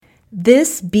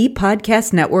This B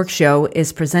Podcast Network show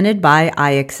is presented by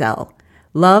IXL.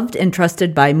 Loved and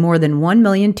trusted by more than 1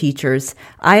 million teachers,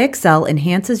 IXL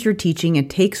enhances your teaching and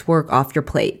takes work off your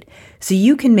plate, so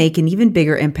you can make an even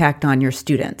bigger impact on your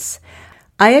students.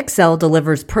 IXL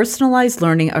delivers personalized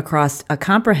learning across a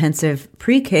comprehensive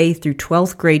pre-K through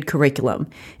 12th grade curriculum,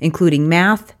 including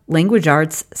math, language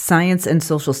arts, science, and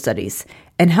social studies,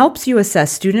 and helps you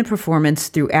assess student performance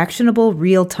through actionable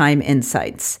real-time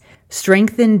insights.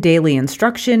 Strengthen daily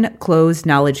instruction, close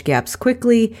knowledge gaps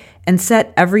quickly, and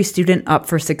set every student up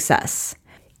for success.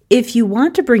 If you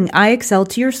want to bring IXL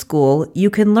to your school, you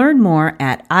can learn more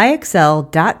at ixl.com/BE.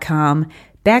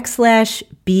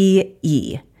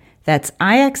 That's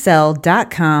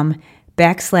ixl.com/BE.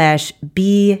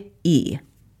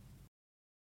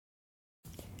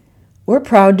 We're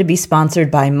proud to be sponsored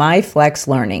by MyFlex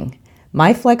Learning.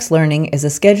 MyFlex Learning is a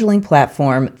scheduling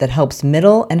platform that helps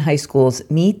middle and high schools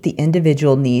meet the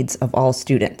individual needs of all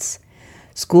students.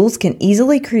 Schools can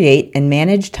easily create and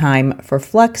manage time for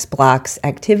flex blocks,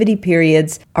 activity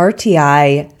periods,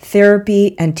 RTI,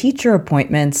 therapy, and teacher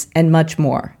appointments, and much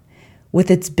more.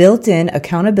 With its built-in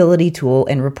accountability tool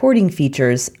and reporting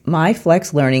features,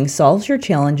 MyFlex Learning solves your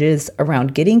challenges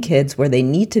around getting kids where they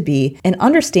need to be and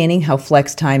understanding how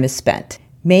flex time is spent.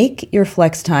 Make your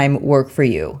flex time work for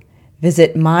you.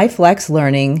 Visit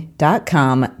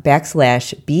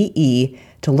myflexlearning.com/BE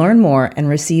to learn more and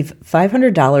receive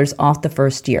 $500 off the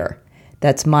first year.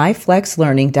 That's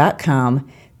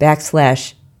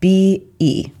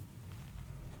myflexlearning.com/BE.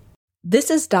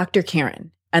 This is Dr. Karen,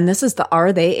 and this is the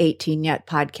Are They 18 Yet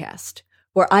podcast,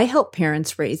 where I help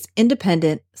parents raise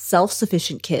independent,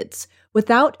 self-sufficient kids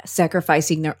without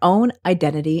sacrificing their own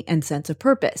identity and sense of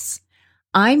purpose.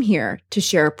 I'm here to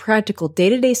share practical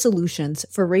day-to-day solutions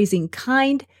for raising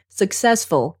kind,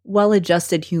 successful,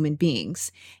 well-adjusted human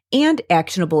beings and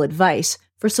actionable advice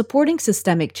for supporting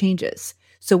systemic changes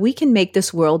so we can make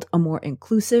this world a more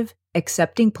inclusive,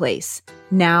 accepting place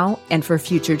now and for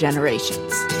future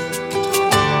generations.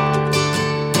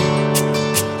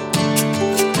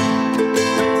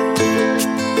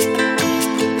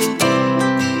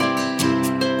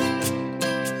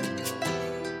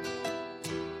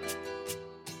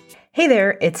 Hey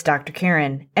there, it's Dr.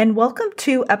 Karen, and welcome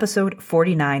to episode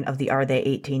 49 of the Are They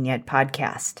 18 Yet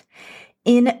podcast.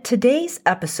 In today's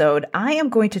episode, I am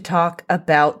going to talk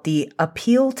about the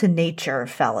appeal to nature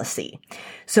fallacy.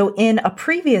 So in a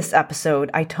previous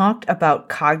episode, I talked about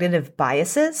cognitive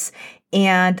biases,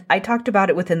 and I talked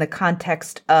about it within the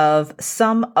context of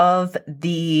some of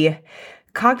the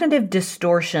cognitive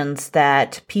distortions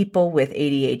that people with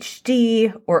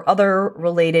ADHD or other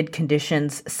related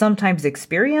conditions sometimes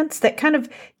experience that kind of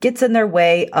gets in their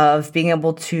way of being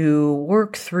able to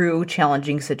work through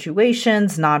challenging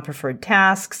situations, non-preferred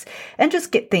tasks, and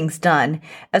just get things done,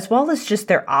 as well as just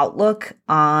their outlook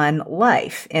on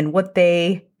life and what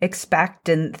they expect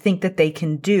and think that they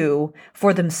can do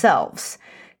for themselves.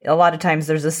 A lot of times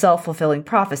there's a self-fulfilling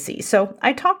prophecy. So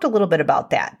I talked a little bit about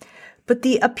that. But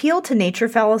the appeal to nature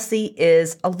fallacy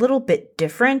is a little bit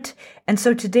different. And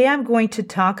so today I'm going to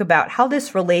talk about how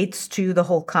this relates to the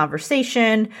whole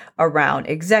conversation around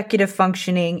executive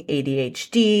functioning,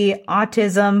 ADHD,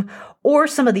 autism, or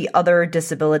some of the other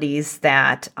disabilities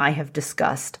that I have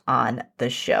discussed on the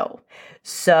show.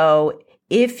 So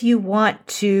if you want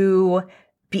to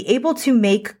be able to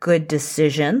make good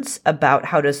decisions about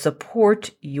how to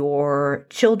support your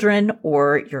children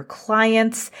or your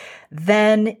clients,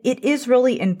 then it is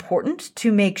really important to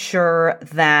make sure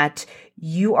that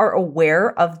you are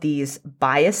aware of these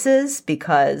biases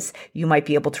because you might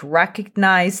be able to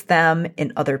recognize them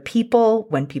in other people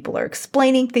when people are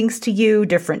explaining things to you,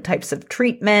 different types of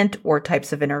treatment or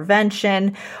types of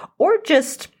intervention, or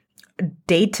just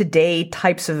day-to-day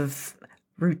types of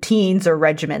routines or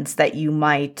regimens that you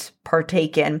might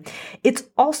partake in. It's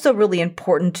also really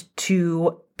important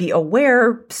to be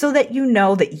aware so that you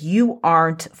know that you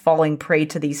aren't falling prey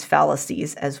to these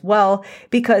fallacies as well,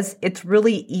 because it's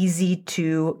really easy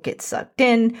to get sucked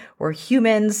in. We're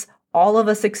humans. All of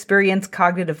us experience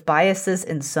cognitive biases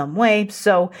in some way.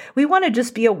 So we want to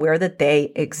just be aware that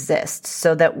they exist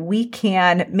so that we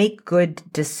can make good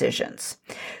decisions.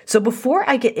 So before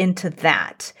I get into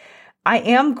that, I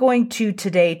am going to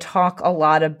today talk a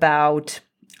lot about,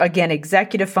 again,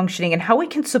 executive functioning and how we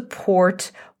can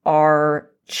support our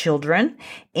children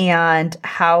and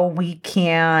how we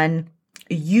can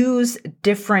use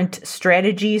different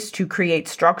strategies to create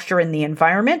structure in the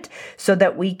environment so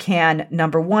that we can,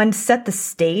 number one, set the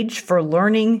stage for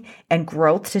learning and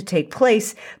growth to take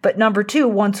place. But number two,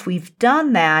 once we've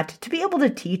done that, to be able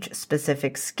to teach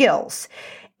specific skills.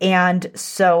 And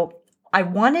so I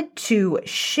wanted to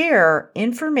share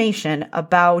information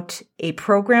about a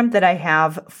program that I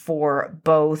have for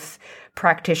both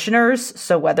practitioners,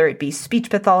 so whether it be speech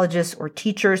pathologists or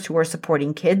teachers who are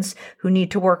supporting kids who need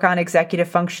to work on executive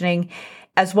functioning,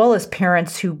 as well as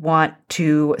parents who want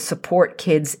to support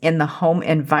kids in the home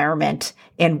environment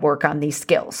and work on these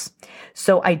skills.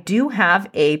 So I do have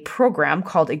a program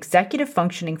called Executive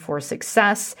Functioning for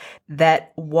Success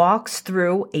that walks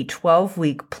through a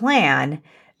 12-week plan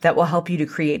that will help you to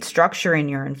create structure in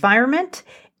your environment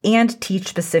and teach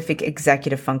specific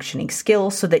executive functioning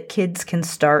skills so that kids can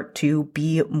start to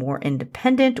be more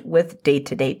independent with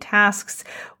day-to-day tasks,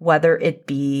 whether it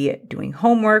be doing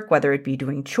homework, whether it be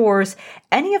doing chores,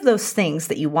 any of those things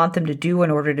that you want them to do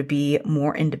in order to be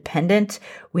more independent.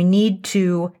 We need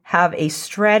to have a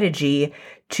strategy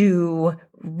to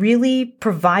really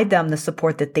provide them the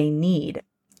support that they need.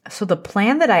 So the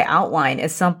plan that I outline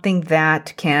is something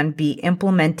that can be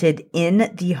implemented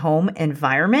in the home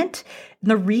environment.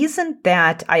 The reason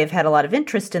that I have had a lot of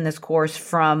interest in this course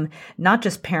from not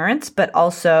just parents, but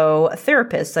also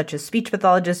therapists, such as speech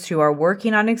pathologists who are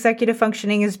working on executive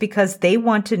functioning, is because they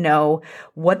want to know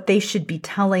what they should be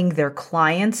telling their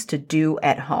clients to do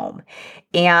at home.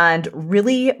 And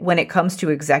really, when it comes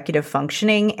to executive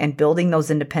functioning and building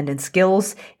those independent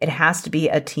skills, it has to be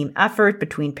a team effort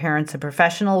between parents and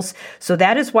professionals. So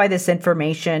that is why this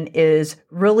information is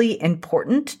really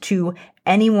important to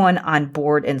anyone on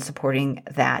board in supporting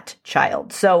that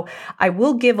child. So I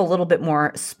will give a little bit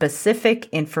more specific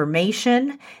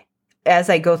information as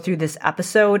I go through this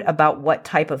episode about what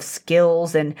type of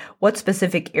skills and what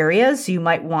specific areas you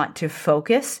might want to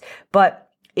focus. But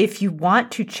if you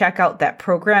want to check out that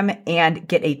program and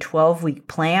get a 12-week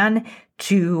plan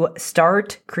to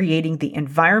start creating the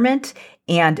environment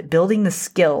and building the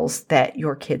skills that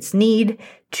your kids need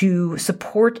to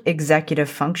support executive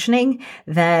functioning,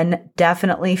 then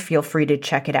definitely feel free to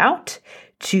check it out.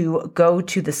 To go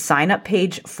to the sign-up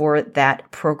page for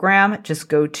that program, just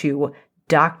go to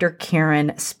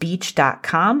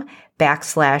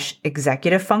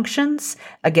drkarenspeech.com/executive functions.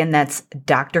 Again, that's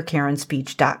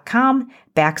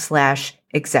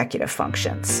drkarenspeech.com/executive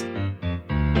functions.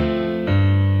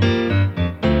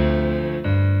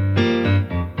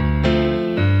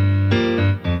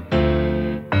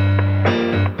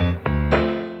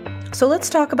 So let's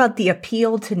talk about the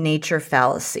appeal to nature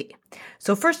fallacy.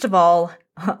 So first of all,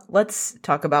 let's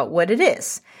talk about what it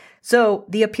is. So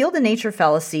the appeal to nature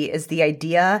fallacy is the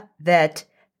idea that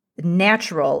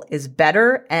natural is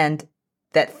better and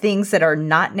that things that are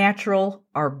not natural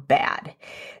are bad.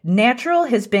 Natural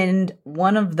has been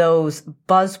one of those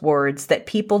buzzwords that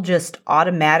people just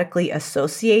automatically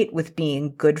associate with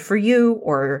being good for you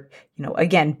or,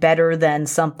 again, better than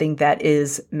something that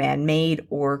is man-made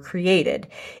or created.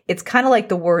 It's kind of like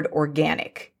the word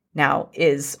organic. Now,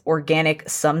 is organic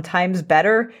sometimes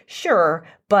better? Sure,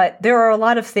 but there are a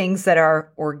lot of things that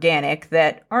are organic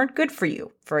that aren't good for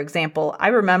you. For example, I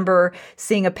remember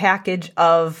seeing a package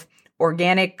of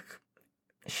organic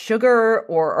sugar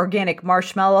or organic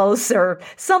marshmallows or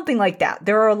something like that.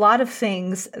 There are a lot of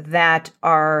things that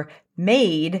are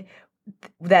made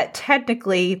that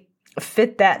technically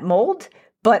fit that mold,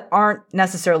 but aren't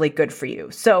necessarily good for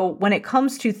you. So when it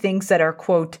comes to things that are,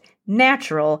 quote,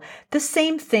 natural, the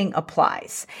same thing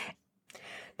applies.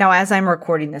 Now, as I'm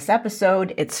recording this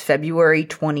episode, it's February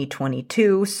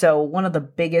 2022. So one of the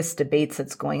biggest debates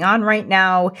that's going on right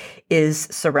now is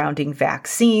surrounding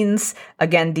vaccines.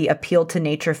 Again, the appeal to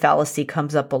nature fallacy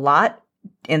comes up a lot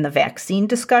in the vaccine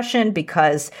discussion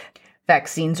because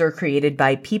vaccines are created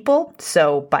by people.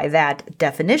 So by that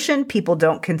definition, people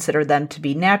don't consider them to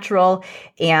be natural.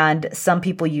 And some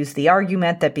people use the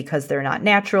argument that because they're not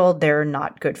natural, they're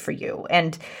not good for you.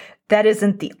 And that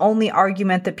isn't the only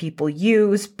argument that people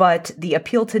use, but the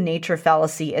appeal to nature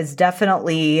fallacy is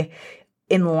definitely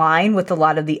in line with a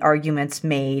lot of the arguments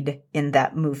made in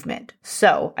that movement.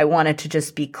 So I wanted to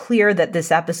just be clear that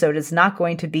this episode is not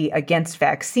going to be against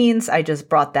vaccines. I just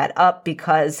brought that up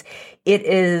because it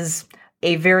is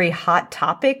a very hot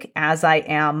topic as I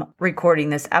am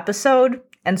recording this episode.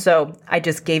 And so I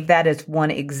just gave that as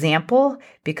one example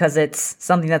because it's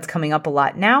something that's coming up a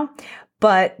lot now.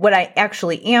 But what I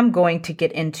actually am going to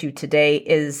get into today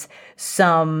is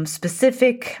I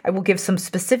will give some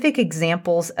specific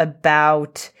examples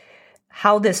about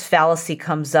how this fallacy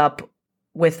comes up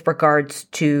with regards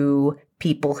to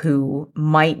people who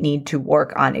might need to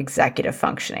work on executive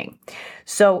functioning.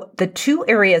 So the two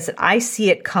areas that I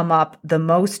see it come up the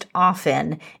most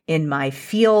often in my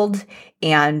field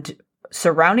and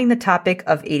surrounding the topic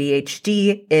of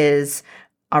ADHD is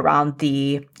around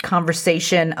the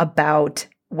conversation about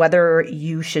whether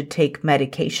you should take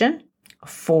medication.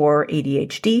 for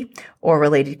ADHD or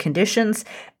related conditions.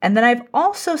 And then I've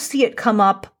also see it come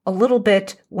up a little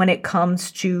bit when it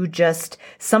comes to just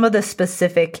some of the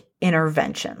specific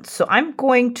interventions. So I'm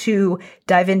going to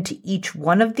dive into each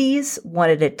one of these one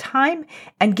at a time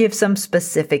and give some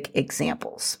specific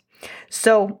examples.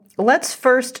 So let's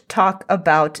first talk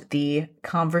about the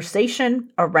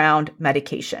conversation around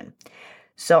medication.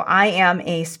 So I am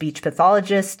a speech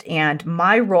pathologist, and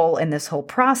my role in this whole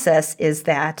process is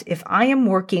that if I am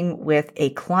working with a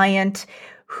client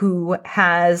who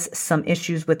has some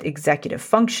issues with executive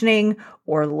functioning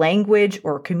or language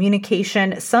or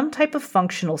communication, some type of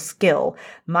functional skill,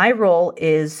 my role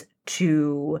is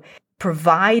to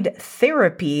provide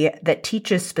therapy that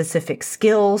teaches specific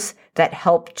skills that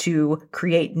help to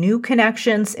create new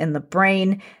connections in the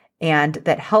brain and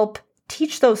that help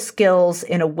teach those skills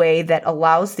in a way that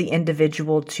allows the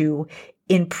individual to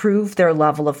improve their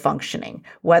level of functioning,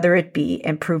 whether it be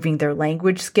improving their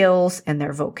language skills and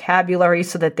their vocabulary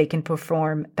so that they can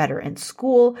perform better in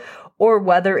school, or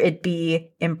whether it be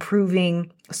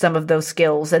improving some of those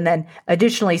skills. And then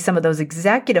additionally, some of those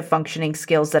executive functioning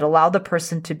skills that allow the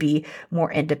person to be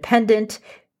more independent,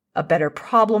 a better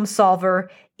problem solver,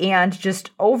 and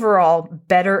just overall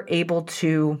better able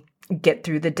to get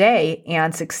through the day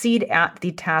and succeed at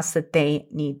the tasks that they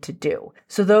need to do.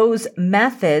 So those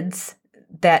methods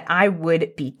that I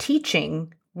would be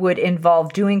teaching would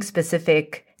involve doing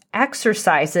specific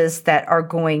exercises that are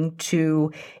going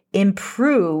to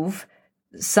improve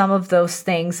some of those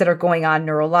things that are going on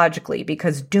neurologically,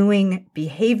 because doing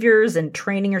behaviors and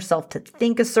training yourself to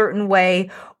think a certain way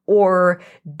or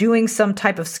doing some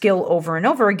type of skill over and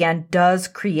over again does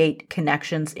create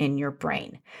connections in your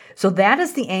brain. So that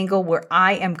is the angle where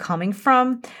I am coming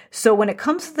from. So when it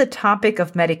comes to the topic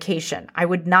of medication, I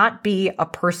would not be a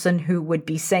person who would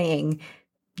be saying,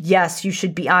 yes, you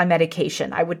should be on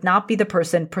medication. I would not be the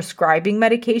person prescribing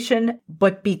medication,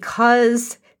 but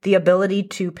because the ability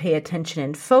to pay attention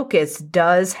and focus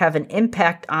does have an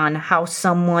impact on how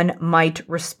someone might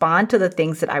respond to the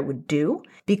things that I would do.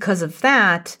 Because of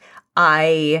that,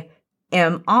 I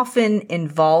am often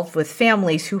involved with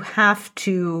families who have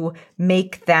to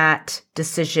make that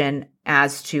decision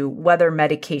as to whether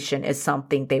medication is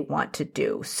something they want to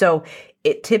do. So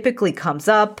it typically comes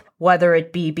up, whether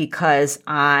it be because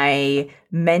I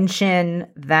mention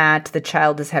that the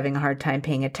child is having a hard time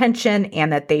paying attention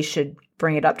and that they should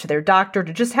bring it up to their doctor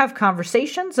to just have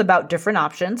conversations about different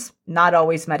options, not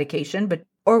always medication, but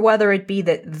or whether it be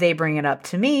that they bring it up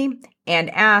to me and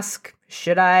ask,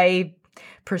 should I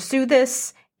pursue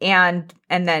this? And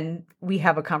then we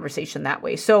have a conversation that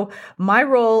way. So my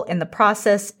role in the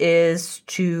process is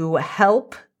to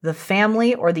help the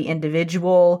family or the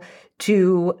individual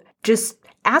to just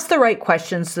ask the right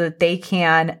questions so that they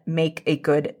can make a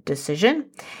good decision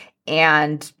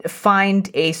and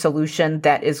find a solution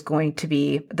that is going to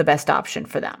be the best option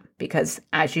for them. Because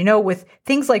as you know, with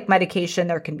things like medication,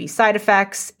 there can be side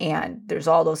effects and there's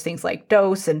all those things like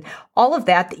dose and all of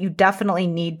that you definitely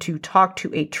need to talk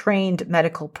to a trained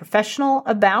medical professional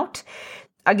about.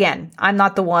 Again, I'm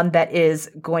not the one that is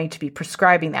going to be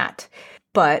prescribing that,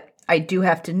 but I do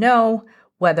have to know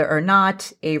whether or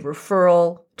not a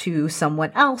referral to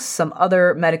someone else, some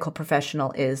other medical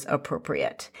professional, is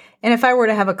appropriate. And if I were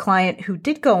to have a client who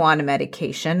did go on a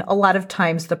medication, a lot of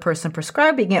times the person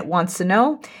prescribing it wants to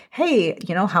know, hey,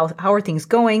 how are things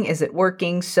going? Is it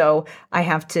working? So I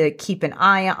have to keep an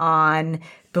eye on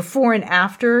before and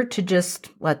after to just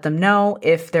let them know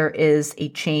if there is a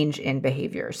change in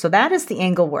behavior. So that is the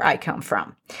angle where I come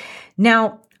from.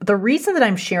 Now, the reason that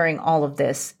I'm sharing all of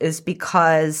this is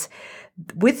because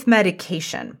with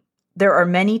medication, there are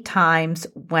many times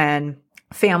when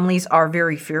families are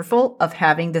very fearful of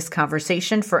having this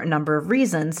conversation for a number of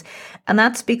reasons. And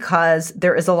that's because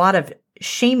there is a lot of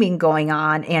shaming going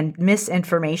on and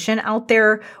misinformation out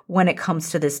there when it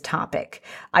comes to this topic.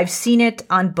 I've seen it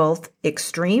on both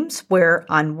extremes, where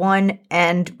on one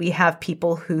end, we have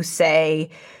people who say,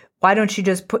 why don't you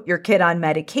just put your kid on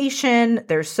medication?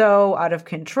 They're so out of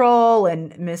control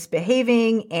and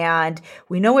misbehaving, and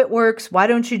we know it works. Why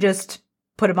don't you just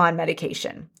put them on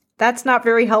medication? That's not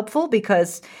very helpful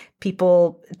because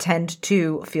people tend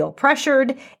to feel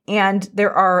pressured, and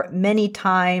there are many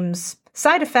times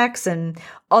side effects and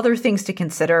other things to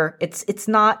consider. It's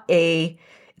not an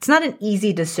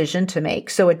easy decision to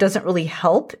make. So it doesn't really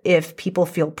help if people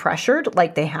feel pressured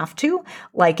like they have to,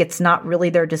 like it's not really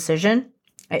their decision.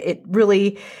 It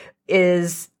really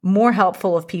is more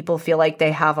helpful if people feel like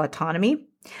they have autonomy.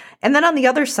 And then on the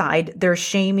other side, there's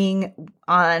shaming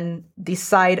on the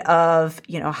side of,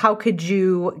 how could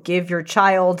you give your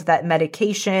child that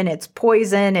medication? It's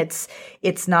poison.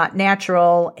 It's not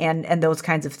natural and those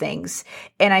kinds of things.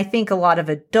 And I think a lot of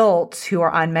adults who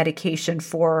are on medication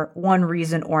for one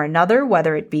reason or another,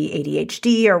 whether it be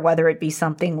ADHD or whether it be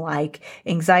something like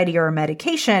anxiety or a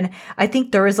medication, I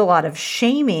think there is a lot of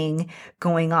shaming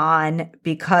going on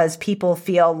because people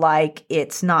feel like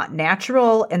it's not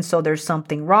natural. And so there's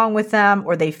something wrong with them,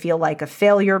 or they feel like a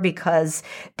failure because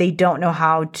they don't know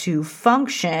how to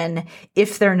function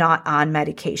if they're not on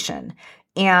medication.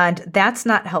 And that's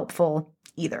not helpful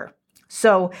either.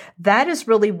 So that is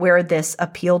really where this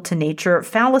appeal to nature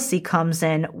fallacy comes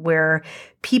in, where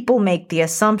people make the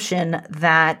assumption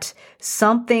that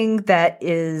something that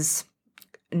is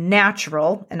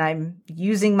natural, and I'm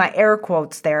using my air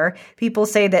quotes there, people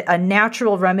say that a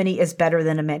natural remedy is better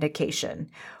than a medication.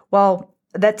 Well,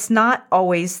 that's not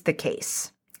always the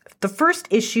case. The first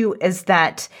issue is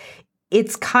that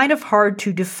it's kind of hard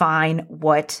to define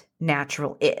what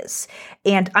natural is.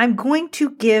 And I'm going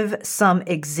to give some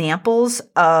examples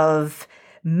of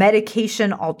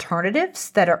medication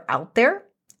alternatives that are out there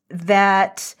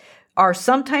that are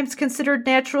sometimes considered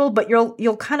natural, but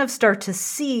you'll kind of start to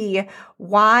see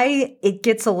why it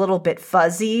gets a little bit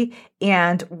fuzzy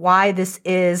and why this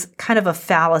is kind of a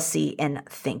fallacy in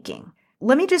thinking.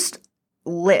 Let me just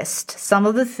list some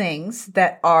of the things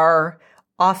that are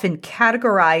often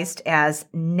categorized as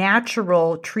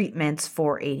natural treatments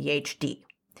for ADHD.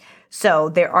 So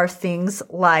there are things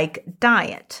like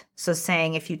diet. So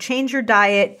saying if you change your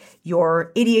diet,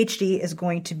 your ADHD is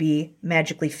going to be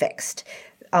magically fixed.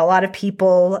 A lot of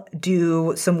people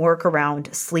do some work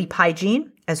around sleep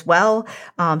hygiene as well.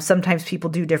 Sometimes people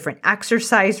do different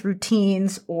exercise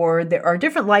routines, or there are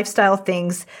different lifestyle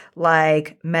things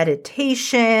like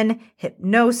meditation,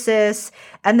 hypnosis,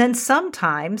 and then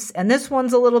sometimes, and this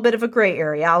one's a little bit of a gray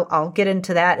area, I'll get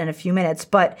into that in a few minutes,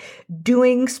 but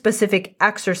doing specific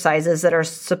exercises that are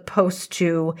supposed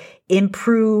to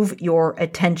improve your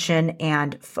attention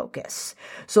and focus.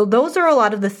 So those are a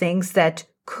lot of the things that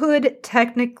could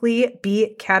technically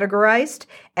be categorized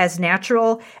as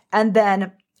natural. And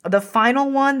then the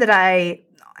final one that I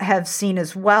have seen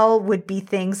as well would be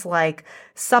things like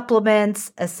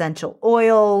supplements, essential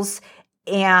oils,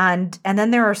 and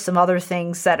then there are some other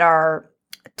things that are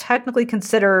technically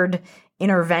considered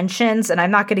interventions. And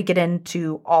I'm not going to get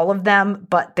into all of them,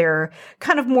 but they're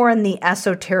kind of more in the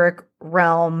esoteric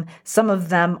realm. Some of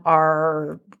them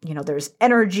are, there's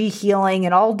energy healing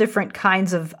and all different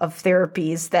kinds of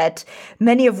therapies that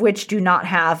many of which do not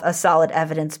have a solid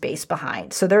evidence base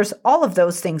behind. So there's all of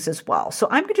those things as well. So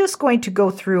I'm just going to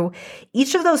go through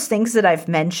each of those things that I've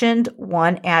mentioned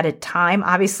one at a time.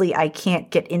 Obviously, I can't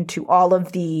get into all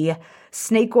of the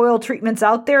snake oil treatments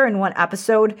out there in one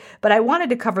episode, but I wanted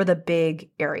to cover the big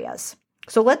areas.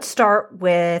 So let's start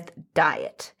with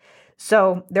diet.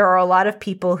 So there are a lot of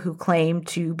people who claim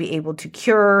to be able to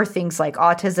cure things like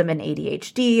autism and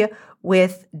ADHD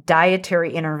with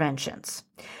dietary interventions.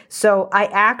 So I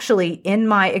actually, in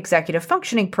my executive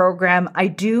functioning program, I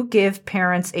do give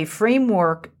parents a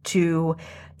framework to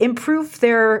improve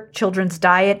their children's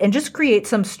diet and just create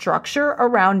some structure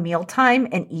around mealtime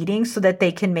and eating so that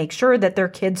they can make sure that their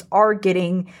kids are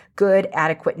getting good,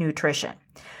 adequate nutrition.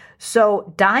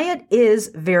 So diet is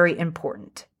very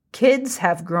important. Kids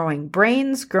have growing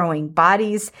brains, growing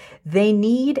bodies. They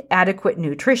need adequate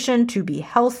nutrition to be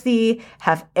healthy,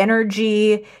 have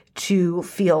energy, to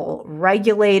feel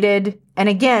regulated. And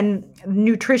again,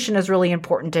 nutrition is really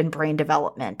important in brain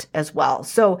development as well.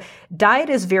 So diet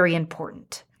is very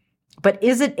important. But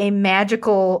is it a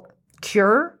magical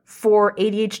cure for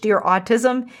ADHD or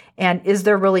autism? And is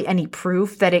there really any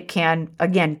proof that it can,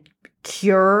 again,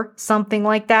 cure something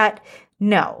like that?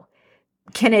 No.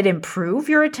 Can it improve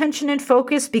your attention and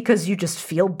focus because you just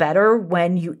feel better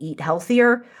when you eat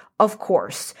healthier? Of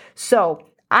course. So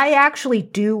I actually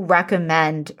do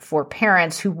recommend for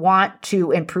parents who want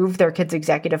to improve their kids'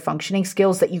 executive functioning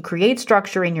skills that you create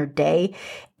structure in your day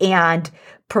and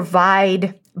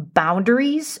provide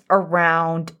boundaries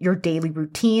around your daily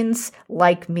routines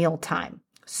like mealtime.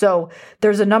 So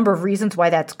there's a number of reasons why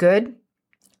that's good.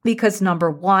 Because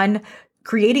number one,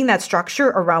 creating that structure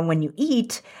around when you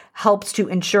eat helps to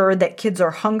ensure that kids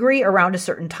are hungry around a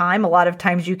certain time. A lot of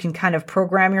times you can kind of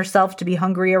program yourself to be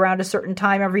hungry around a certain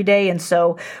time every day. And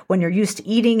so when you're used to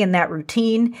eating in that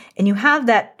routine and you have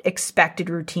that expected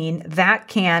routine, that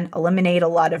can eliminate a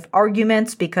lot of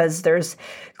arguments because there's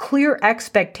clear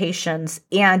expectations.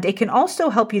 And it can also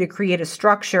help you to create a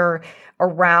structure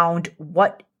around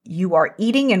what you are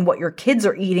eating and what your kids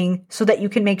are eating so that you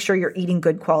can make sure you're eating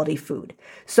good quality food.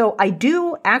 So I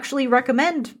do actually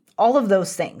recommend all of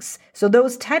those things. So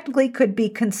those technically could be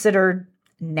considered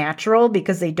natural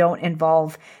because they don't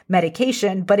involve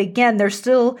medication. But again, they're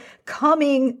still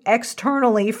coming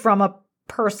externally from a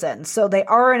person. So they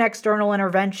are an external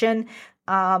intervention.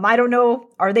 I don't know,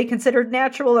 are they considered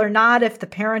natural or not? If the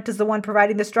parent is the one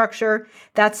providing the structure,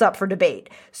 that's up for debate.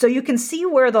 So you can see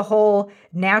where the whole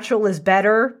natural is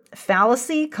better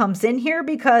fallacy comes in here,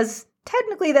 because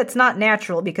technically that's not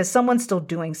natural because someone's still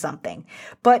doing something.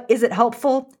 But is it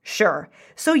helpful? Sure.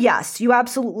 So yes, you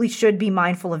absolutely should be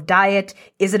mindful of diet.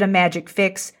 Is it a magic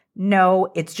fix?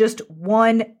 No, it's just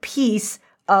one piece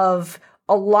of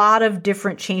a lot of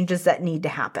different changes that need to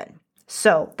happen.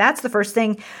 So that's the first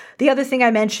thing. The other thing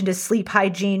I mentioned is sleep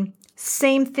hygiene.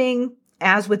 Same thing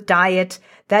as with diet.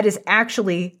 That is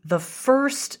actually the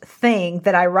first thing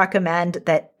that I recommend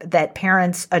that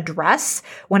parents address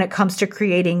when it comes to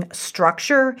creating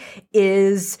structure,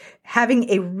 is having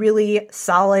a really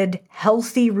solid,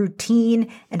 healthy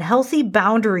routine and healthy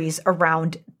boundaries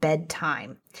around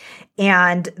bedtime.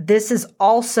 And this is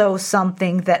also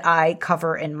something that I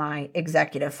cover in my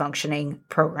executive functioning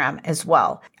program as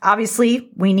well. Obviously,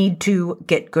 we need to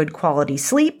get good quality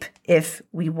sleep if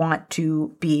we want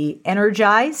to be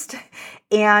energized.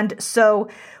 And so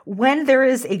when there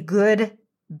is a good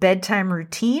bedtime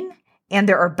routine and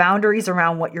there are boundaries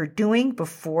around what you're doing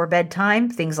before bedtime,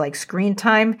 things like screen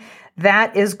time,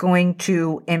 that is going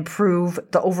to improve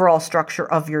the overall structure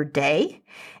of your day.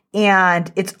 And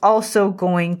it's also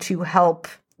going to help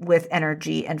with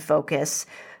energy and focus.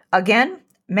 Again,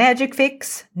 magic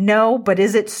fix? No, but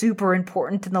is it super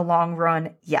important in the long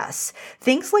run? Yes.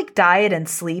 Things like diet and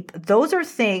sleep, those are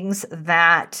things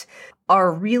that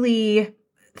are really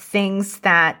things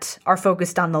that are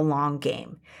focused on the long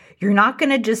game. You're not going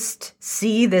to just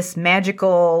see this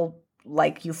magical,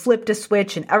 like you flipped a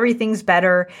switch and everything's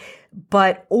better.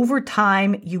 But over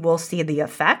time, you will see the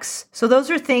effects. So those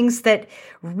are things that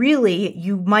really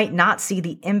you might not see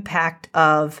the impact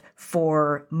of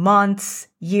for months,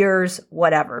 years,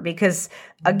 whatever. Because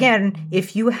again,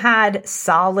 if you had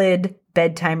solid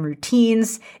bedtime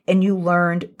routines and you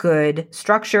learned good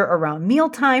structure around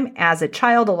mealtime as a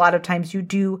child, a lot of times you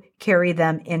do carry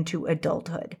them into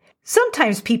adulthood.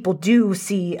 Sometimes people do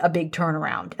see a big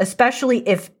turnaround, especially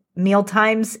if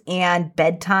mealtimes and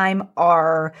bedtime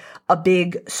are a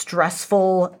big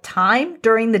stressful time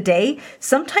during the day.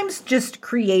 Sometimes just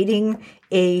creating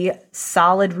a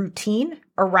solid routine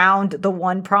around the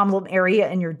one problem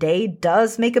area in your day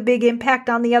does make a big impact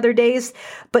on the other days.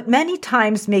 But many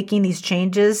times making these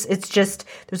changes, it's just,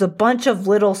 there's a bunch of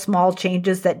little small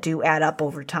changes that do add up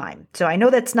over time. So I know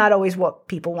that's not always what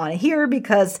people want to hear,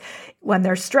 because when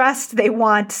they're stressed, they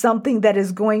want something that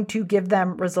is going to give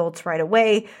them results right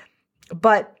away.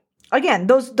 But again,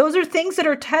 those are things that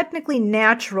are technically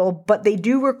natural, but they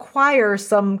do require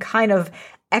some kind of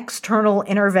external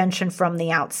intervention from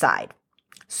the outside.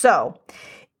 So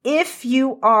if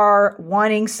you are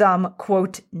wanting some,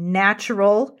 quote,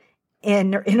 natural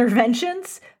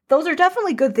interventions, those are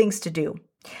definitely good things to do.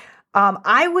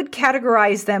 I would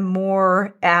categorize them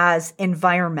more as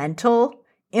environmental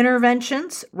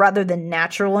interventions rather than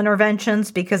natural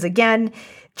interventions, because again,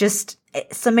 just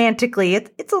semantically,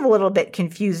 it's a little bit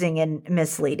confusing and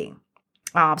misleading.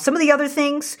 Some of the other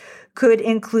things could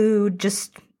include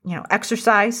just,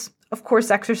 exercise. Of course,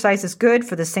 exercise is good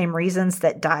for the same reasons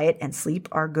that diet and sleep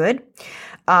are good.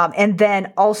 And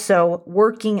then also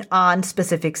working on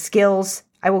specific skills.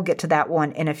 I will get to that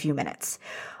one in a few minutes.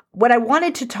 What I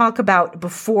wanted to talk about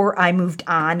before I moved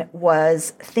on was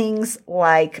things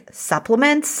like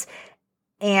supplements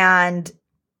and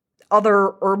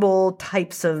other herbal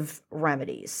types of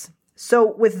remedies.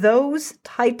 So with those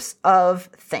types of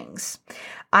things,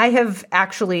 I have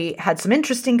actually had some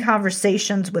interesting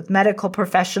conversations with medical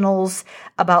professionals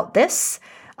about this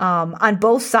on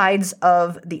both sides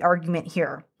of the argument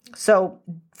here. So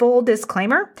full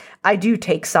disclaimer, I do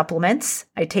take supplements.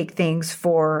 I take things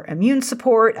for immune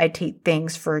support. I take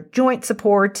things for joint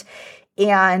support.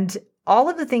 And all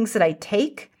of the things that I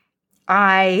take,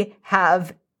 I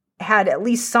have had at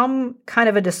least some kind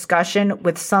of a discussion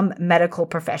with some medical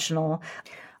professional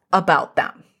about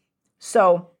them.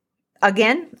 So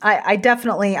again,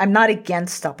 I'm not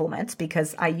against supplements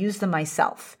because I use them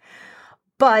myself.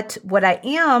 But what I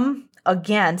am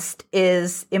against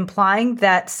is implying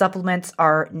that supplements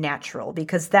are natural,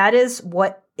 because that is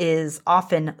what is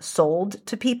often sold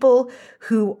to people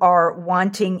who are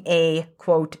wanting a,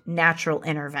 quote, natural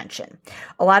intervention.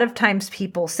 A lot of times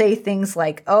people say things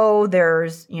like, oh,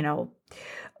 there's,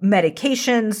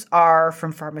 medications are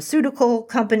from pharmaceutical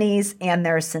companies and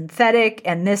they're synthetic,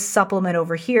 and this supplement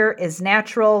over here is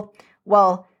natural.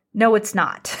 Well, no, it's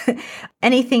not.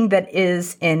 Anything that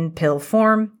is in pill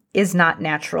form is not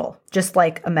natural, just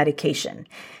like a medication.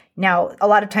 Now, a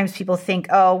lot of times people think,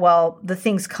 oh, well, the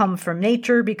things come from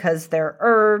nature because they're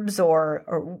herbs or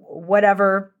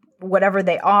whatever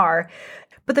they are.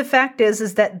 But the fact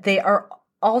is that they are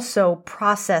also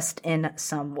processed in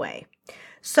some way.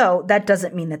 So that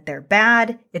doesn't mean that they're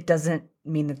bad. It doesn't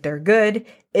mean that they're good.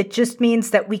 It just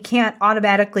means that we can't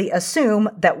automatically assume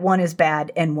that one is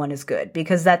bad and one is good,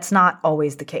 because that's not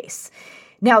always the case.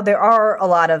 Now, there are a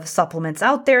lot of supplements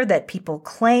out there that people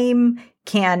claim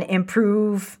can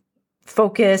improve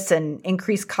focus and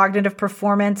increase cognitive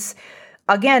performance.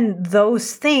 Again,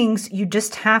 those things, you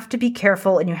just have to be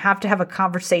careful and you have to have a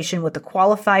conversation with a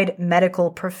qualified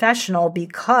medical professional,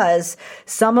 because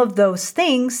some of those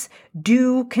things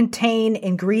do contain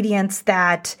ingredients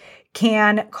that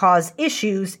can cause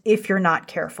issues if you're not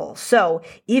careful. So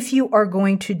if you are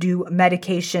going to do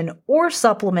medication or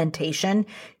supplementation,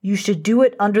 you should do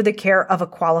it under the care of a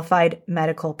qualified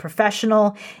medical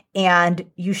professional, and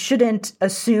you shouldn't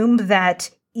assume that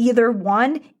either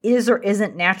one is or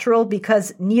isn't natural,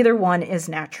 because neither one is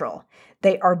natural.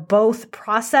 They are both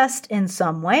processed in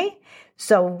some way,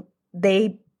 so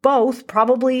they both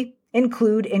probably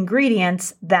include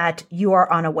ingredients that you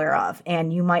are unaware of,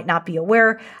 and you might not be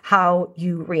aware how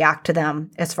you react to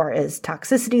them as far as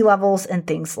toxicity levels and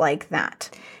things like that.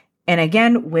 And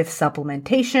again, with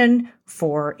supplementation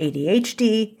for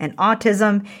ADHD and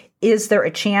autism, is there a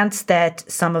chance that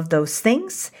some of those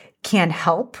things can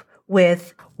help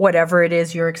with whatever it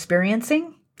is you're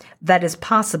experiencing? That is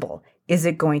possible. Is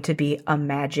it going to be a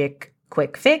magic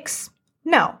quick fix?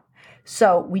 No.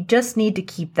 So we just need to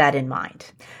keep that in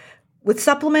mind. With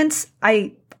supplements,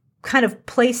 I kind of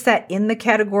place that in the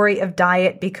category of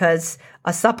diet because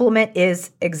a supplement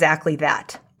is exactly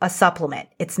that, a supplement.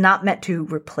 It's not meant to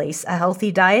replace a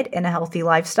healthy diet and a healthy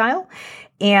lifestyle,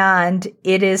 and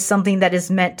it is something that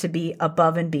is meant to be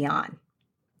above and beyond.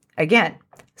 Again,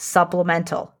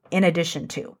 supplemental in addition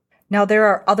to. Now, there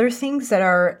are other things that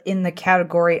are in the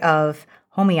category of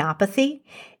homeopathy.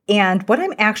 And what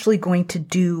I'm actually going to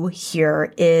do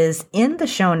here is in the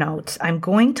show notes, I'm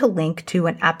going to link to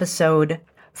an episode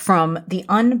from the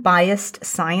Unbiased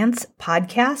Science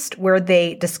podcast where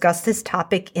they discuss this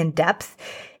topic in depth.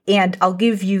 And I'll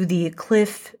give you the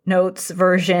Cliff Notes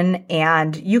version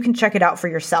and you can check it out for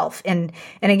yourself. And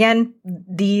again,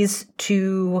 these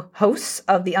two hosts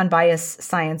of the Unbiased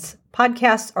Science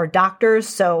podcasts are doctors,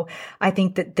 so I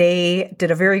think that they did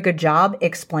a very good job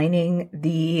explaining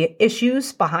the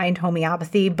issues behind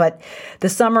homeopathy. But the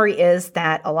summary is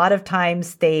that a lot of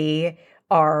times they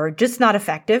are just not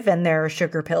effective and they're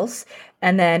sugar pills.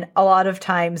 And then a lot of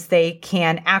times they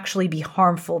can actually be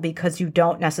harmful because you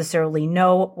don't necessarily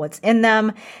know what's in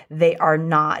them. They are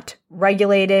not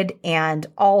regulated and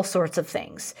all sorts of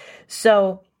things.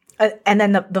 So and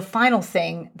then the final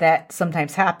thing that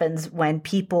sometimes happens when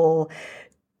people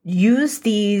use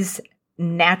these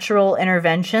natural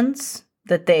interventions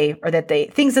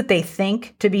things that they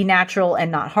think to be natural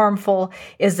and not harmful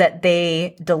is that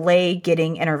they delay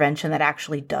getting intervention that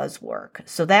actually does work.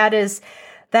 So that is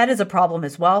a problem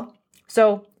as well.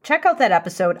 So check out that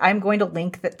episode. I'm going to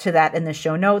link to that in the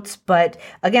show notes. But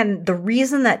again, the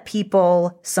reason that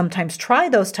people sometimes try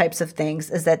those types of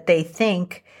things is that they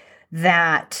think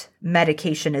that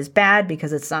medication is bad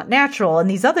because it's not natural. And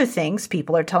these other things,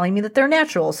 people are telling me that they're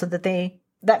natural, so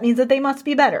that means that they must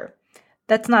be better.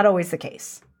 That's not always the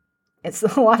case. It's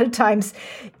a lot of times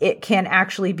it can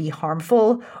actually be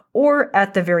harmful, or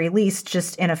at the very least,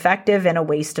 just ineffective and a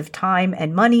waste of time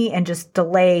and money, and just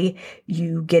delay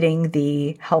you getting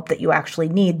the help that you actually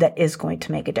need that is going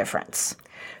to make a difference.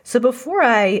 So before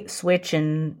I switch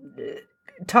and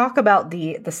talk about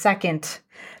the second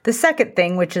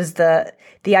thing, which is the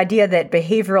idea that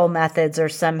behavioral methods are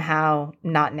somehow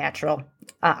not natural.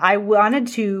 I wanted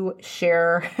to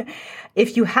share,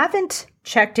 if you haven't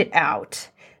checked it out,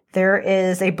 there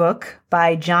is a book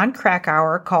by John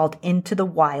Krakauer called Into the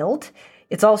Wild.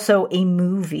 It's also a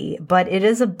movie, but it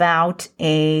is about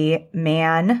a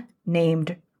man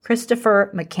named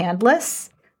Christopher McCandless,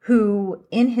 who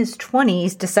in his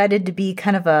 20s decided to be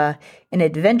kind of an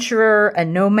adventurer, a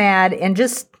nomad, and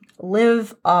just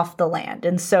live off the land.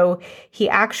 And so he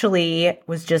actually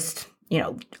was just,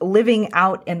 living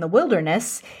out in the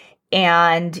wilderness.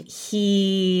 And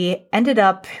he ended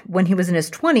up, when he was in his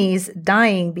 20s,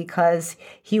 dying because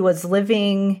he was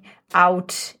living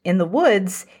out in the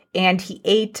woods and he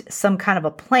ate some kind of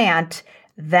a plant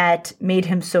that made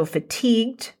him so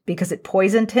fatigued because it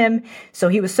poisoned him. So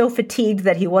he was so fatigued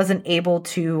that he wasn't able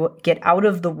to get out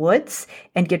of the woods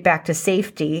and get back to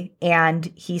safety,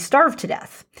 and he starved to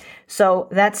death. So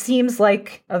that seems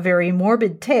like a very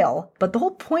morbid tale, but the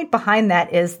whole point behind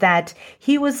that is that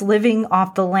he was living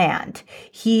off the land.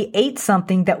 He ate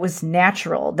something that was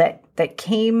natural, that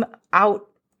came out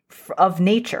of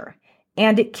nature,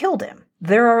 and it killed him.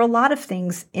 There are a lot of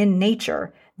things in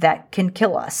nature that can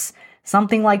kill us.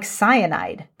 Something like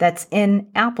cyanide that's in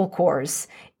apple cores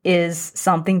is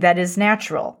something that is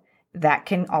natural. That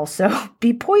can also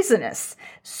be poisonous.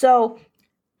 So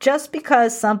just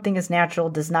because something is natural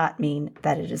does not mean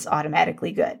that it is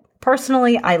automatically good.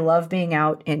 Personally, I love being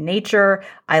out in nature.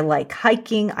 I like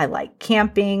hiking. I like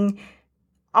camping.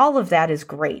 All of that is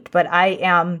great, but I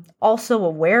am also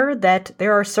aware that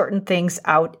there are certain things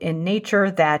out in nature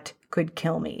that could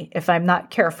kill me if I'm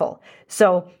not careful.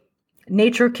 So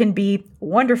nature can be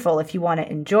wonderful if you want to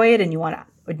enjoy it and you want to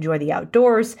enjoy the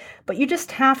outdoors, but you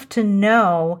just have to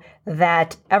know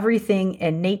that everything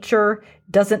in nature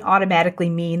doesn't automatically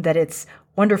mean that it's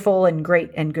wonderful and great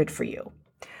and good for you.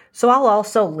 So I'll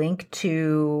also link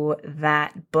to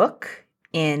that book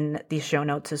in the show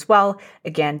notes as well.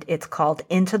 Again, it's called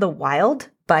Into the Wild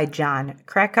by John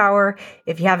Krakauer.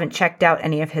 If you haven't checked out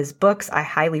any of his books, I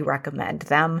highly recommend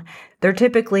them. They're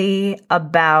typically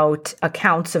about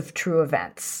accounts of true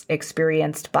events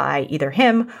experienced by either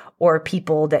him or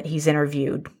people that he's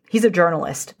interviewed. He's a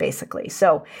journalist, basically.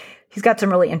 So he's got some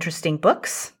really interesting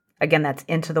books. Again, that's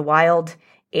Into the Wild.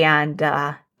 And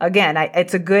again,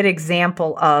 it's a good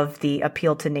example of the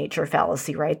appeal to nature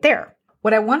fallacy right there.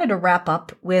 What I wanted to wrap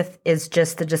up with is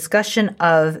just the discussion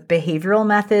of behavioral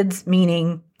methods,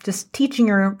 meaning just teaching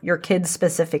your kids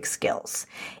specific skills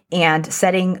and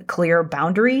setting clear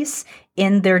boundaries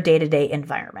in their day-to-day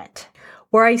environment.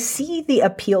 Where I see the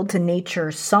appeal to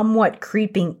nature somewhat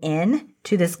creeping in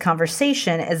to this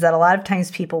conversation is that a lot of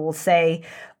times people will say,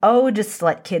 oh, just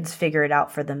let kids figure it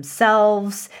out for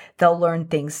themselves. They'll learn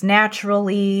things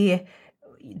naturally.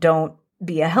 Don't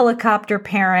be a helicopter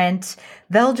parent.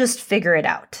 They'll just figure it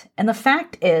out. And the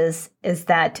fact is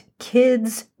that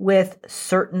kids with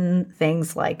certain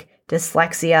things like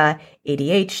dyslexia,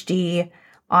 ADHD,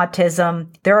 autism,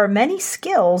 there are many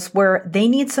skills where they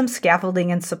need some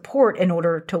scaffolding and support in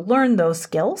order to learn those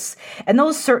skills. And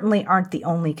those certainly aren't the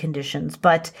only conditions,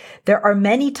 but there are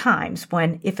many times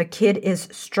when if a kid is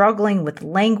struggling with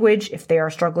language, if they are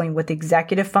struggling with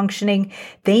executive functioning,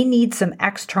 they need some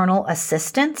external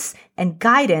assistance and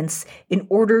guidance in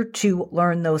order to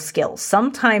learn those skills.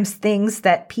 Sometimes things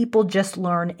that people just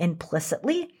learn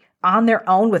implicitly on their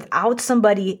own without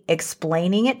somebody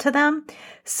explaining it to them.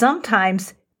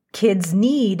 Sometimes kids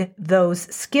need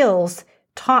those skills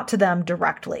taught to them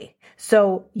directly.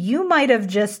 So you might have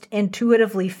just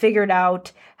intuitively figured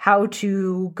out how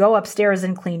to go upstairs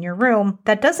and clean your room.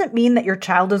 That doesn't mean that your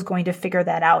child is going to figure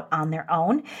that out on their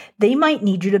own. They might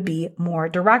need you to be more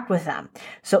direct with them.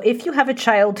 So if you have a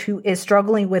child who is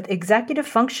struggling with executive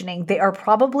functioning, they are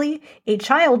probably a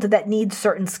child that needs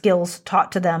certain skills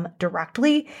taught to them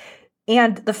directly.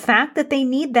 And the fact that they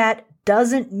need that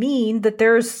doesn't mean that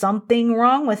there's something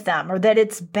wrong with them or that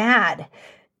it's bad.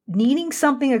 Needing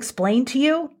something explained to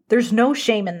you, there's no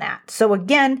shame in that. So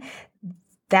again,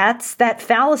 that's that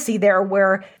fallacy there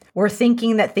where we're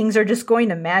thinking that things are just going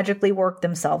to magically work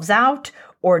themselves out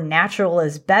or natural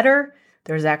is better.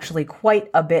 There's actually quite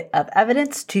a bit of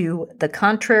evidence to the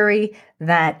contrary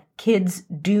that kids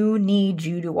do need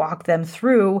you to walk them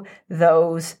through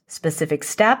those specific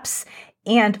steps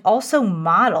and also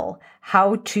model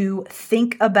how to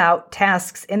think about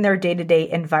tasks in their day-to-day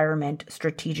environment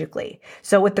strategically.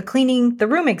 So with the cleaning the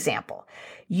room example,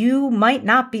 you might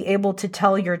not be able to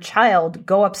tell your child,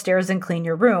 go upstairs and clean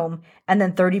your room, and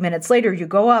then 30 minutes later you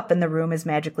go up and the room is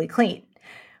magically clean.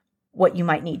 What you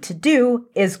might need to do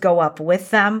is go up with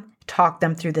them, talk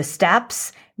them through the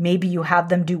steps. Maybe you have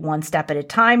them do one step at a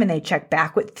time and they check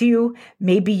back with you.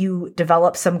 Maybe you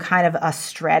develop some kind of a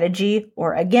strategy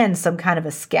or again, some kind of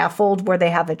a scaffold where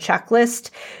they have a checklist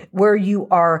where you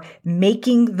are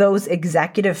making those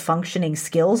executive functioning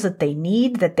skills that they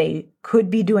need, that they could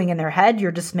be doing in their head.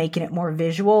 You're just making it more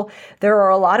visual. There are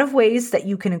a lot of ways that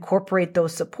you can incorporate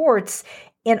those supports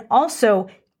and also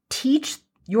teach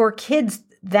your kids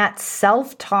that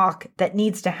self-talk that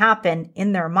needs to happen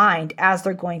in their mind as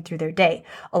they're going through their day.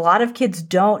 A lot of kids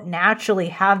don't naturally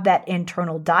have that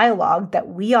internal dialogue that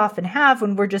we often have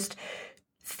when we're just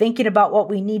thinking about what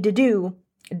we need to do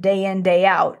day in, day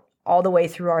out, all the way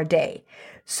through our day.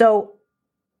 So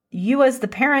you as the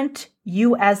parent,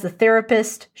 you as the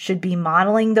therapist should be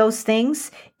modeling those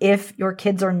things if your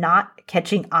kids are not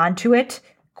catching onto it,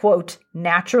 quote,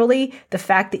 naturally, the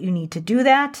fact that you need to do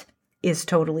that is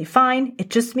totally fine. It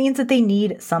just means that they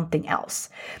need something else.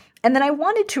 And then I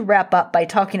wanted to wrap up by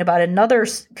talking about another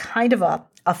kind of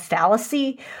a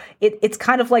fallacy. It's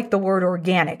kind of like the word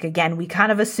organic. Again, we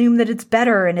kind of assume that it's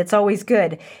better and it's always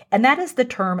good. And that is the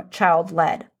term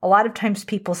child-led. A lot of times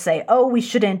people say, oh, we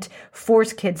shouldn't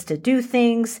force kids to do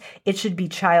things. It should be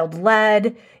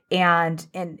child-led. And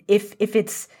if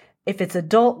it's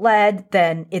adult-led,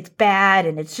 then it's bad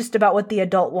and it's just about what the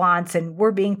adult wants and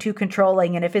we're being too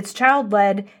controlling. And if it's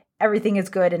child-led, everything is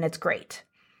good and it's great.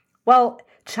 Well,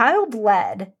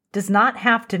 child-led does not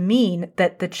have to mean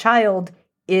that the child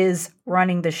is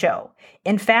running the show.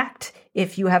 In fact,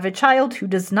 if you have a child who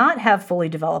does not have fully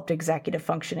developed executive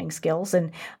functioning skills,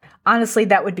 and honestly,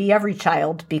 that would be every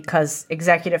child because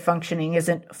executive functioning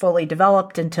isn't fully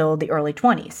developed until the early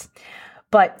 20s.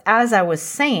 But as I was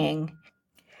saying,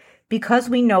 because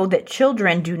we know that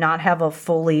children do not have a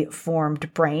fully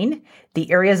formed brain,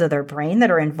 the areas of their brain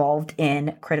that are involved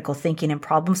in critical thinking and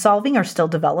problem solving are still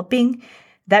developing.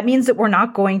 That means that we're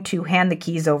not going to hand the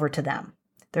keys over to them.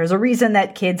 There's a reason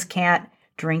that kids can't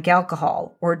drink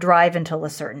alcohol or drive until a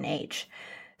certain age.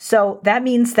 So that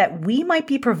means that we might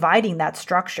be providing that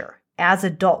structure as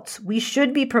adults. We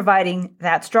should be providing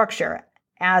that structure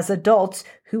as adults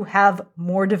who have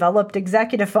more developed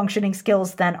executive functioning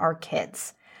skills than our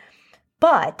kids.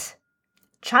 But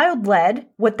child-led,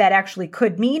 what that actually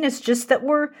could mean is just that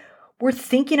we're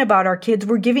thinking about our kids.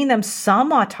 We're giving them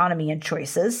some autonomy and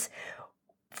choices.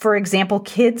 For example,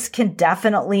 kids can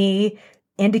definitely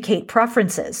indicate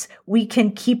preferences. We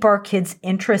can keep our kids'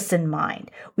 interests in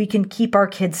mind. We can keep our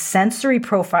kids' sensory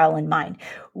profile in mind.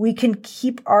 We can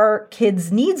keep our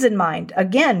kids' needs in mind.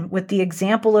 Again, with the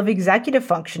example of executive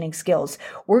functioning skills,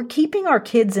 we're keeping our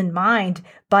kids in mind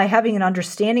by having an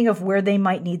understanding of where they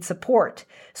might need support.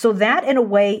 So that, in a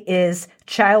way, is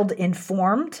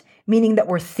child-informed, meaning that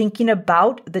we're thinking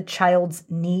about the child's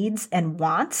needs and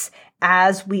wants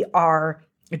as we are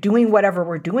doing whatever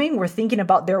we're doing. We're thinking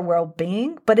about their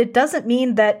well-being, but it doesn't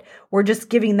mean that we're just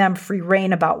giving them free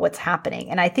rein about what's happening.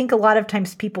 And I think a lot of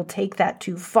times people take that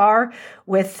too far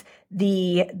with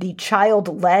the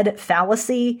child-led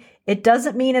fallacy. It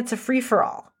doesn't mean it's a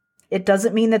free-for-all. It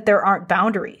doesn't mean that there aren't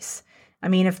boundaries. I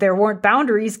mean, if there weren't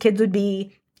boundaries, kids would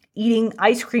be eating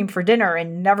ice cream for dinner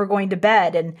and never going to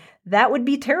bed. And that would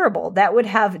be terrible. That would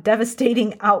have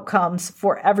devastating outcomes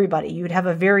for everybody. You'd have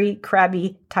a very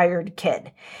crabby, tired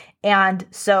kid. And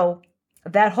so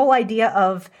that whole idea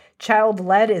of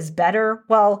child-led is better,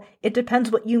 well, it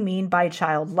depends what you mean by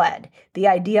child-led. The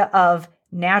idea of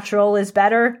natural is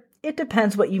better, it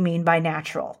depends what you mean by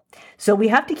natural. So we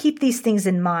have to keep these things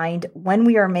in mind when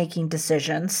we are making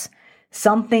decisions.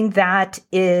 Something that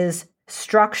is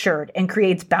structured and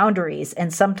creates boundaries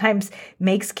and sometimes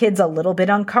makes kids a little bit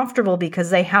uncomfortable because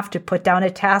they have to put down a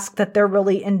task that they're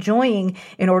really enjoying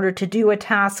in order to do a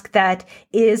task that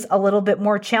is a little bit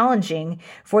more challenging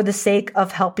for the sake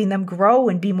of helping them grow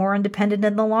and be more independent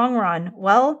in the long run.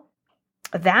 Well,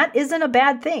 that isn't a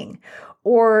bad thing.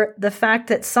 Or the fact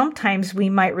that sometimes we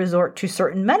might resort to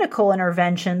certain medical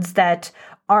interventions that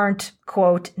aren't,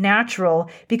 quote, natural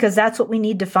because that's what we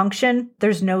need to function.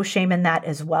 There's no shame in that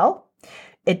as well.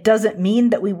 It doesn't mean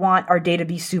that we want our day to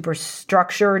be super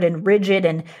structured and rigid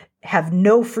and have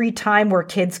no free time where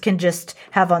kids can just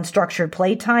have unstructured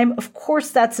playtime. Of course,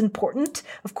 that's important.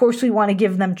 Of course, we want to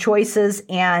give them choices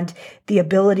and the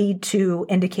ability to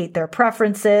indicate their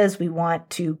preferences. We want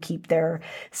to keep their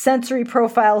sensory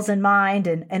profiles in mind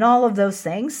and all of those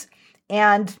things.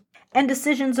 And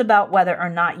decisions about whether or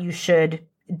not you should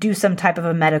do some type of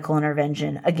a medical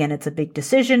intervention. Again, it's a big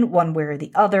decision, one way or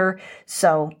the other.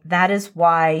 So that is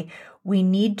why we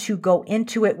need to go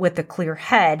into it with a clear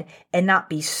head and not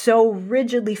be so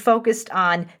rigidly focused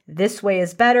on this way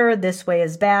is better, this way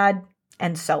is bad,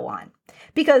 and so on.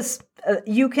 Because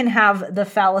you can have the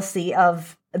fallacy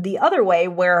of the other way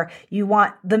where you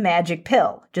want the magic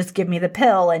pill. Just give me the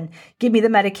pill and give me the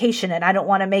medication and I don't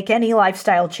want to make any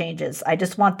lifestyle changes. I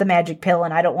just want the magic pill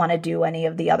and I don't want to do any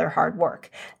of the other hard work.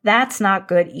 That's not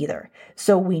good either.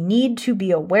 So we need to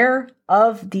be aware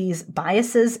of these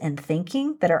biases and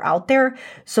thinking that are out there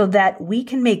so that we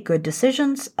can make good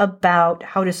decisions about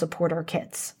how to support our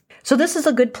kids. So this is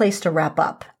a good place to wrap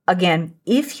up. Again,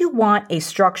 if you want a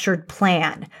structured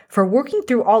plan for working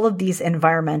through all of these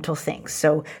environmental things,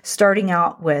 so starting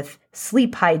out with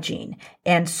sleep hygiene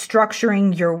and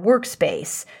structuring your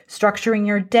workspace, structuring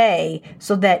your day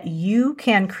so that you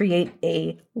can create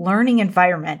a learning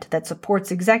environment that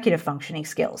supports executive functioning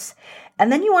skills.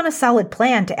 And then you want a solid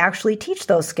plan to actually teach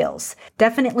those skills.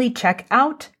 Definitely check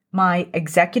out my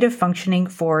Executive Functioning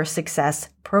for Success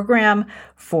program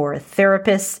for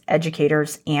therapists,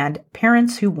 educators, and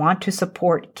parents who want to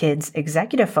support kids'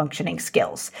 executive functioning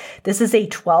skills. This is a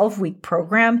 12-week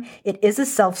program. It is a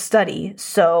self-study,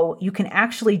 so you can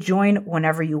actually join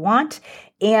whenever you want,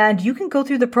 and you can go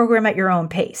through the program at your own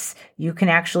pace. You can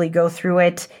actually go through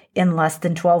it in less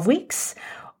than 12 weeks,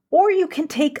 or you can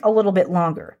take a little bit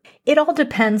longer. It all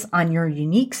depends on your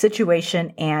unique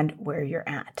situation and where you're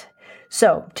at.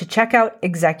 So to check out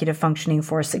Executive Functioning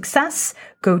for Success,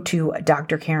 go to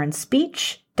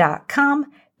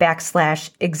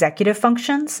drkarenspeech.com/executive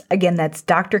functions. Again, that's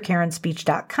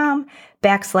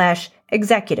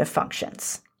drkarenspeech.com/executive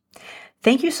functions.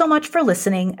 Thank you so much for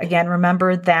listening. Again,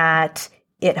 remember that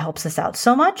it helps us out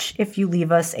so much if you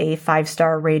leave us a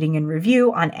 5-star rating and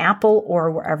review on Apple or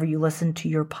wherever you listen to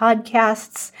your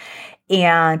podcasts.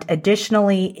 And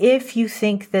additionally, if you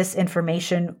think this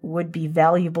information would be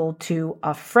valuable to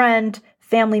a friend,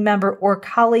 family member, or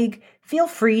colleague, feel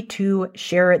free to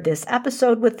share this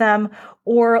episode with them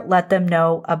or let them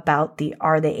know about the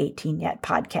Are They 18 Yet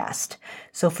podcast.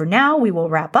 So for now, we will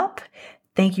wrap up.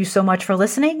 Thank you so much for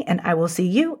listening, and I will see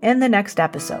you in the next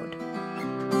episode.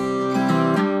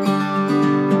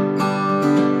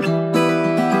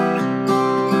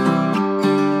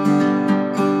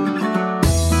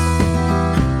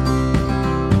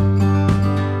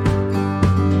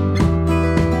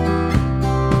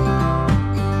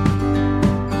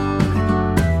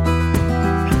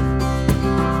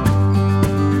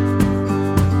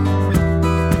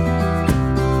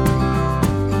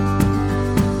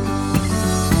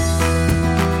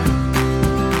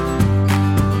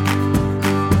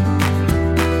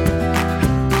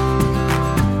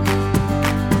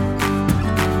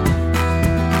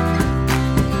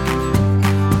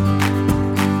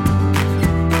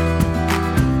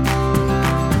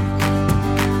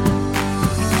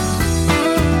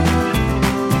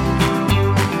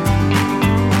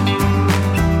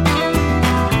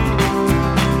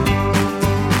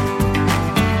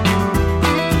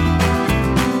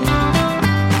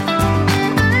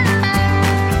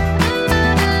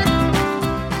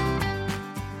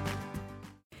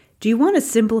 Do you want to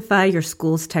simplify your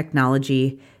school's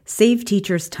technology, save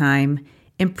teachers time,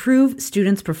 improve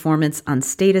students' performance on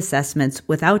state assessments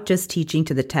without just teaching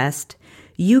to the test?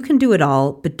 You can do it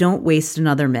all, but don't waste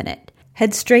another minute.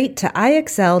 Head straight to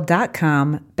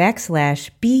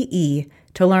ixl.com/BE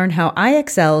to learn how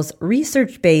IXL's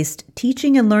research-based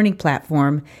teaching and learning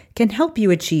platform can help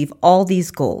you achieve all these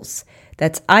goals.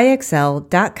 That's ixl.com/BE.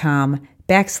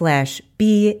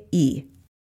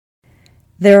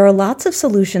 There are lots of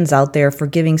solutions out there for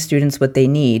giving students what they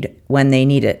need when they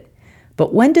need it.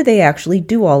 But when do they actually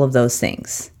do all of those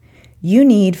things? You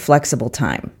need flexible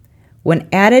time. When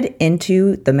added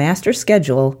into the master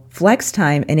schedule, flex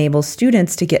time enables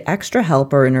students to get extra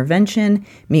help or intervention,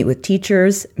 meet with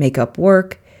teachers, make up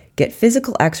work, get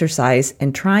physical exercise,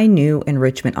 and try new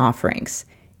enrichment offerings.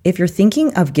 If you're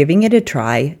thinking of giving it a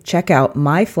try, check out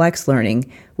My Flex Learning,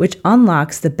 which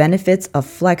unlocks the benefits of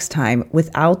flex time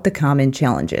without the common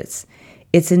challenges.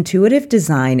 Its intuitive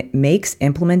design makes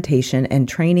implementation and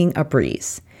training a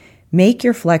breeze. Make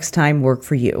your flex time work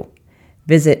for you.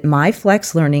 Visit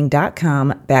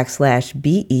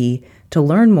myflexlearning.com/BE to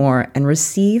learn more and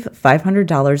receive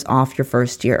 $500 off your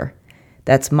first year.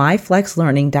 That's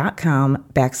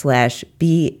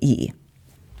myflexlearning.com/BE.